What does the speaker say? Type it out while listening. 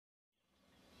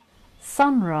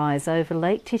Sunrise over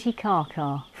Lake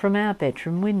Titicaca from our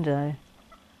bedroom window.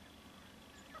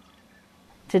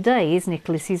 Today is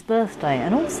Nicholas's birthday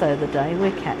and also the day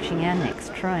we're catching our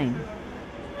next train.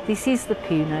 This is the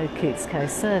Puno Cusco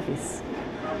service.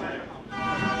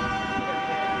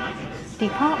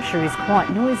 Departure is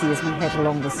quite noisy as we head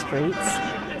along the streets.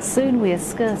 Soon we are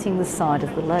skirting the side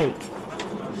of the lake.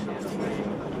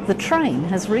 The train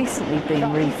has recently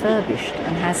been refurbished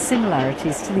and has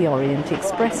similarities to the Orient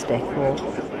Express decor.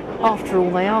 After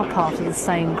all, they are part of the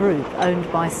same group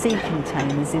owned by Sea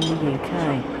Containers in the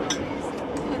UK.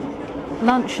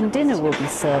 Lunch and dinner will be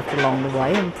served along the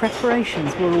way and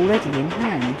preparations were already in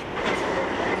hand.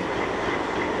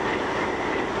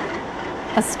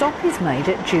 A stop is made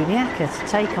at Juliaca to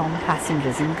take on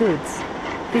passengers and goods.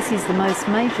 This is the most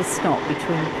major stop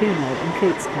between Puno and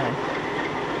Cusco.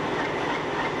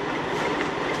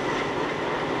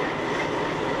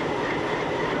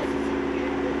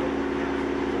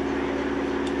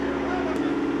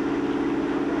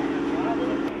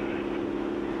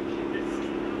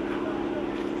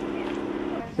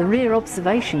 The rear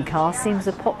observation car seems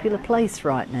a popular place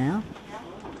right now.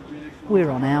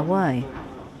 We're on our way.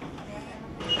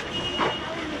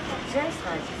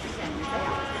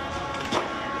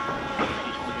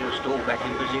 Back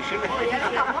in position.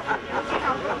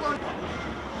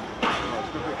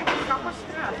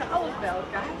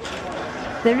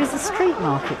 There is a street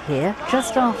market here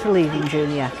just after leaving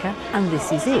Juliaca, and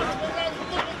this is it.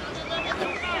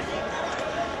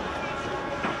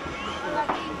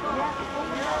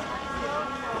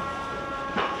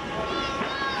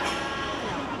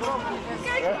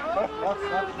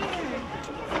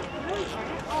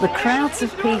 The crowds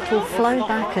of people flow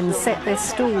back and set their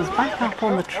stalls back up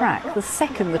on the track the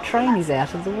second the train is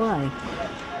out of the way.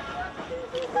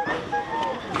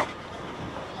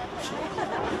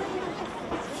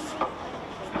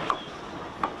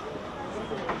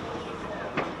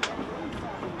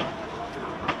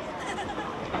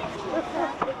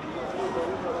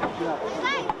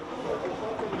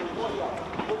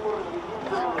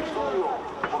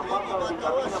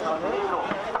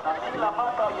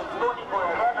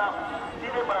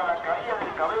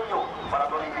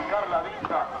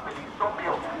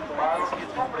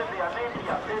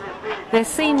 There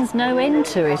seems no end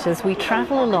to it as we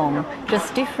travel along,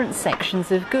 just different sections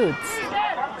of goods.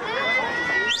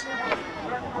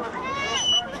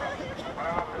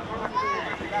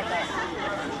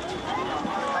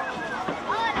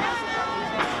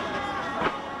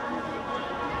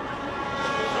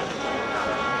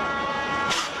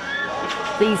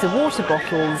 These are water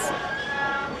bottles.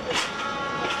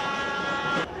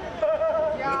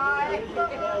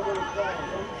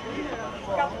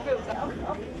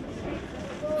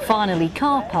 Finally,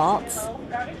 car parts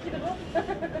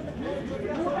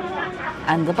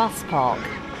and the bus park.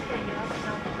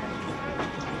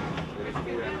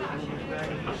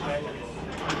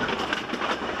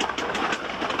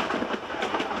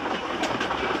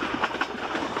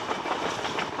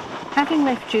 Having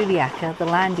left Juliaca, the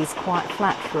land is quite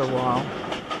flat for a while.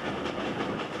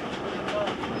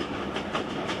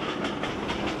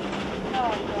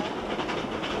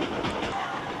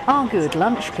 Our good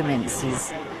lunch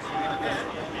commences.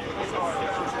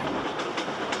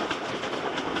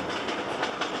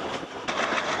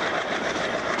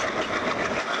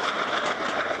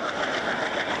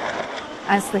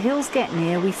 As the hills get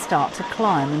near, we start to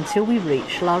climb until we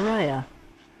reach La Raya.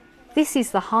 This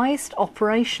is the highest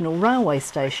operational railway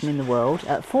station in the world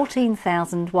at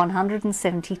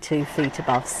 14,172 feet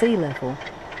above sea level.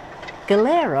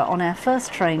 Galera on our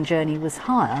first train journey was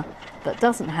higher, but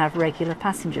doesn't have regular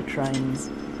passenger trains.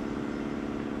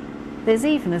 There's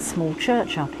even a small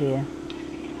church up here.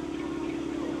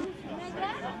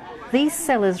 These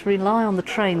sellers rely on the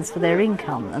trains for their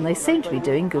income and they seem to be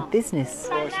doing good business.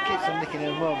 Well, she keeps on licking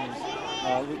her mums.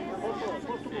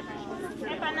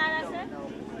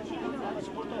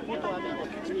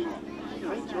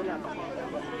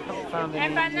 Haven't found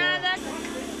any.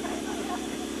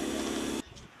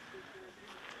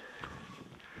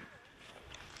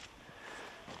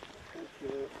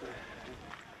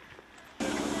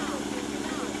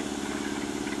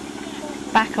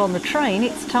 Back on the train,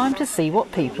 it's time to see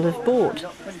what people have bought.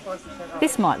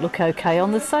 This might look okay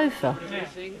on the sofa.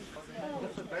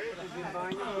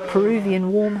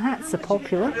 Peruvian warm hats are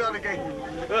popular.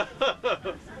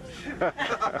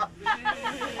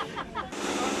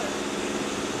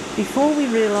 Before we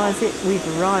realise it, we've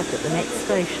arrived at the next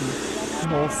station.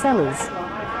 More sellers.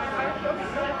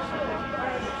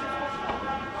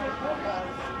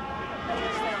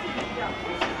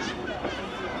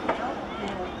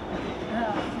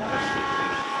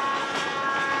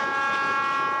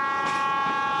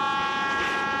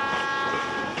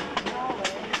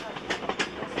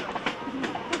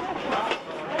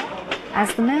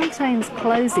 As the mountains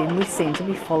close in, we seem to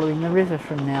be following the river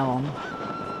from now on.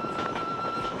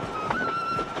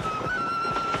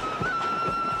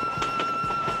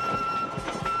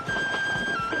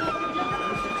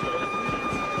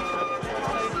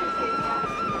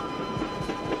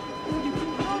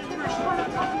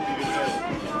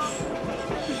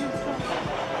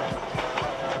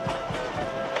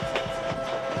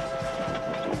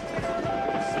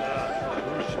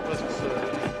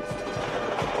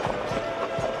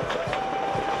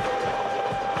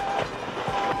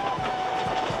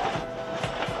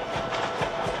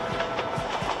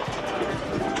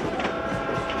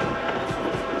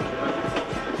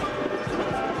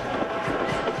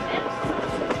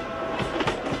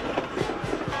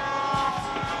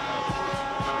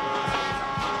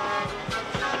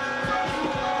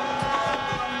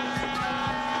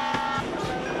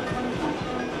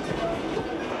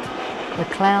 The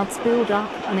clouds build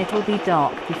up and it'll be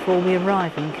dark before we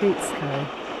arrive in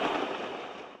Cusco.